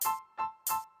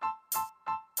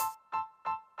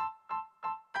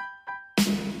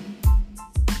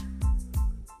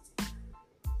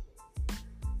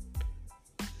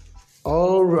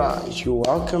Alright, you're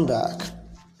welcome back.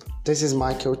 This is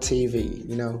Michael TV.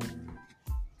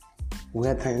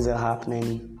 Where things are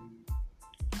happening.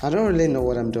 I don't really know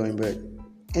what I'm doing, but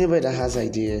anybody that has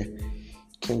idea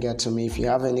can get to me. If you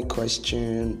have any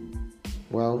question,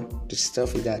 the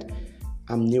stuff is that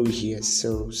I'm new here,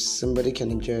 so somebody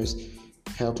can just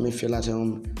help me feel at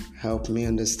home, help me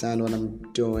understand what I'm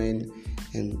doing,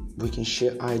 and we can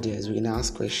share ideas. We can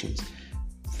ask questions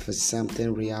for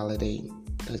something reality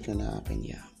that's gonna happen.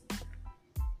 Yeah.